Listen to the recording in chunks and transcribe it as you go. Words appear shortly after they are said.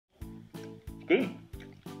good.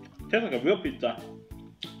 Tastes like a real pizza.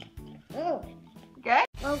 Good.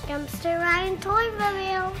 Welcome to Ryan Toy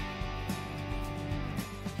Review.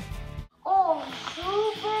 Oh, I'm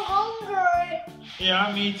super hungry.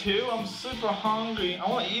 Yeah, me too. I'm super hungry. I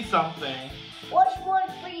want to eat something. What you want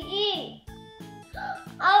to eat?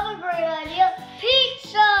 I have a great idea.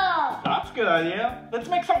 Pizza! That's a good idea. Let's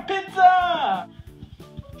make some pizza!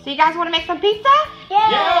 So you guys want to make some pizza?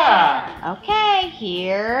 Yeah! Okay,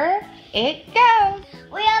 here it goes.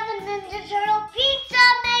 We have a Ninja Turtle pizza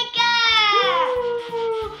maker!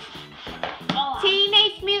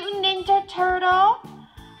 Teenage Mutant Ninja Turtle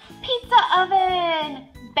pizza oven.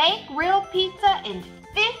 Bake real pizza in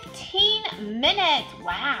 15 minutes.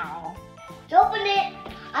 Wow. Let's open it.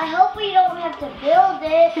 I hope we don't have to build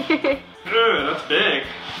it. Ooh, that's big.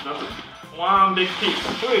 That's one big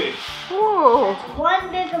piece. Ooh. Ooh. That's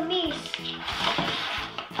one big piece.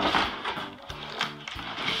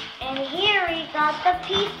 And here we got the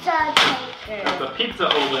pizza maker. That's the pizza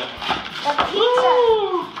oven. The pizza.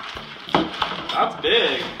 Ooh. That's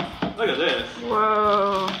big. Look at this.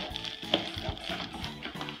 Whoa.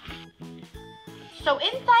 So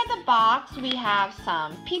inside the box we have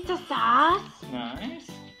some pizza sauce,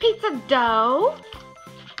 Nice. pizza dough,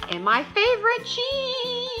 and my favorite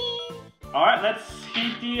cheese. All right, let's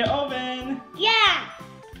heat the oven. Yeah.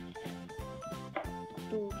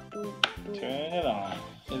 Turn it on.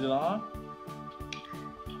 Is it on?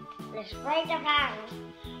 Let's break the pan.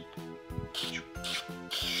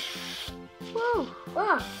 Woo.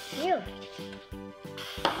 Oh, you.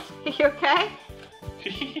 You okay?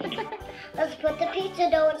 Let's put the pizza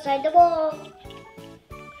dough inside the bowl.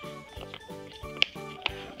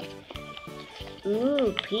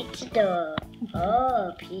 Ooh, pizza dough.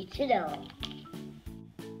 Oh, pizza dough.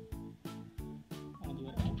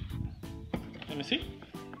 Let me see.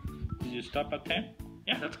 Did you stop at 10?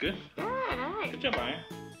 Yeah, that's good. Good. Good job, Ryan.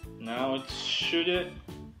 Now let's shoot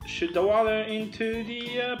the water into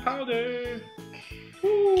the powder.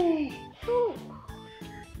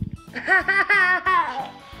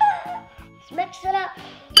 Let's mix it up.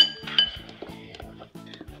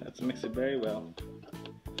 Let's mix it very well.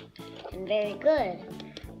 And very good.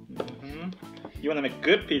 You want to make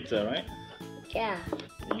good pizza, right? Yeah.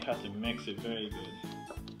 You have to mix it very good.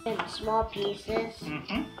 In small pieces.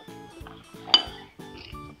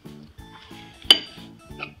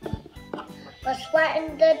 Let's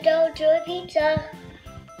flatten the dough to a pizza.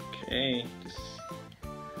 Okay, just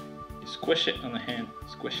squish it on the hand.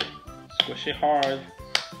 Squish it. Squish it hard.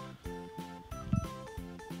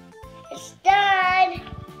 It's done.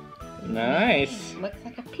 Nice. Looks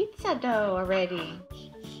like a pizza dough already.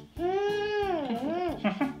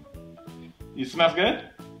 You smells good?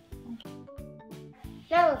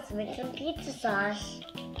 Now let's make some pizza sauce.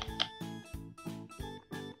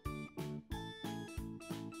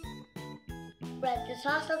 Spread the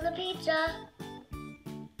sauce on the pizza.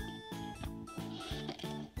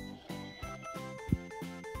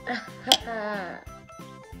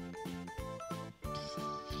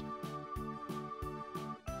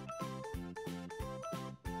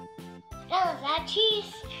 Now let's add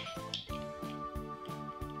cheese.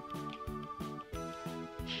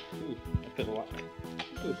 Ooh, I put a lot.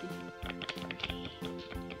 Ooh.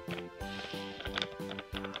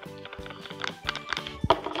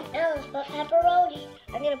 Now let's put pepperoni.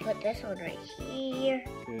 I'm gonna put this one right here.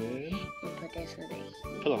 Good. And put this one right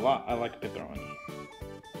here. Put a lot. I like pepperoni.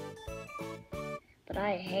 But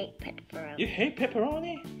I hate pepperoni. You hate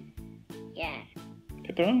pepperoni? Yeah,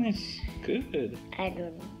 Pepperoni's good. I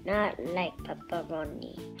do not like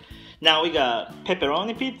pepperoni. Now we got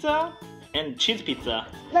pepperoni pizza and cheese pizza.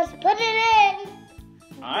 Let's put it in.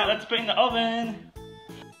 Alright, let's put it in the oven.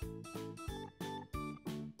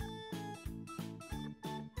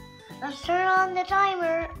 Let's turn on the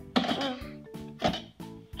timer.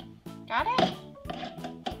 Got it?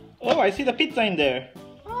 Oh, I see the pizza in there.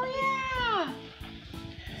 Oh yeah.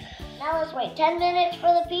 Now let's wait 10 minutes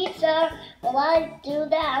for the pizza. While I do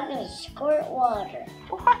that, I'm gonna squirt water.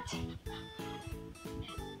 What?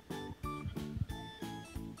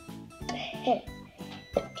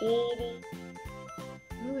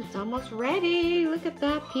 Ooh, it's almost ready. Look at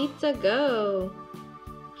that pizza go.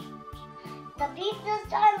 The pizza's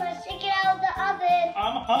done. Let's take it out of the oven.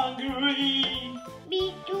 I'm hungry.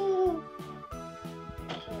 Me too.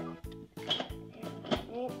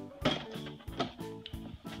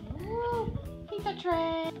 Ooh, pizza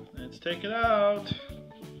tray. Let's take it out.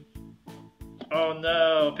 Oh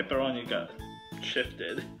no, pepperoni got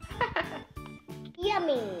shifted.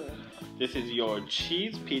 Yummy. This is your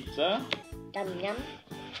cheese pizza. Yum yum.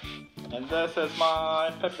 And this is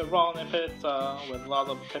my pepperoni pizza with lots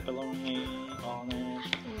of pepperoni on it.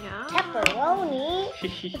 Yeah. Pepperoni.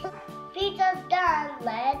 Pizza's done.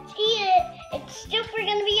 Let's eat it. It's super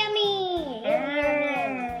gonna be yummy.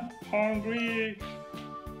 Hungry.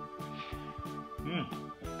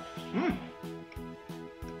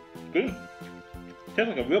 Good. Tastes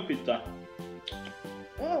like a real pizza.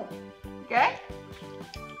 Good?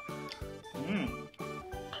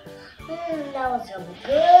 That was some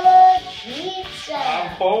good pizza.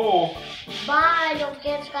 I'm full. Bye. Don't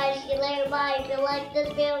forget to subscribe. See you later. Bye. If you like this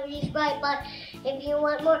video, please subscribe. Bye. If you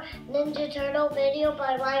want more Ninja Turtle video,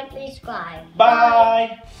 bye. Please subscribe.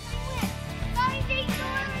 Bye.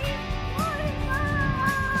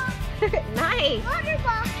 Nice. Water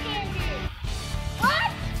ball candy.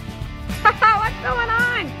 What? What's going on?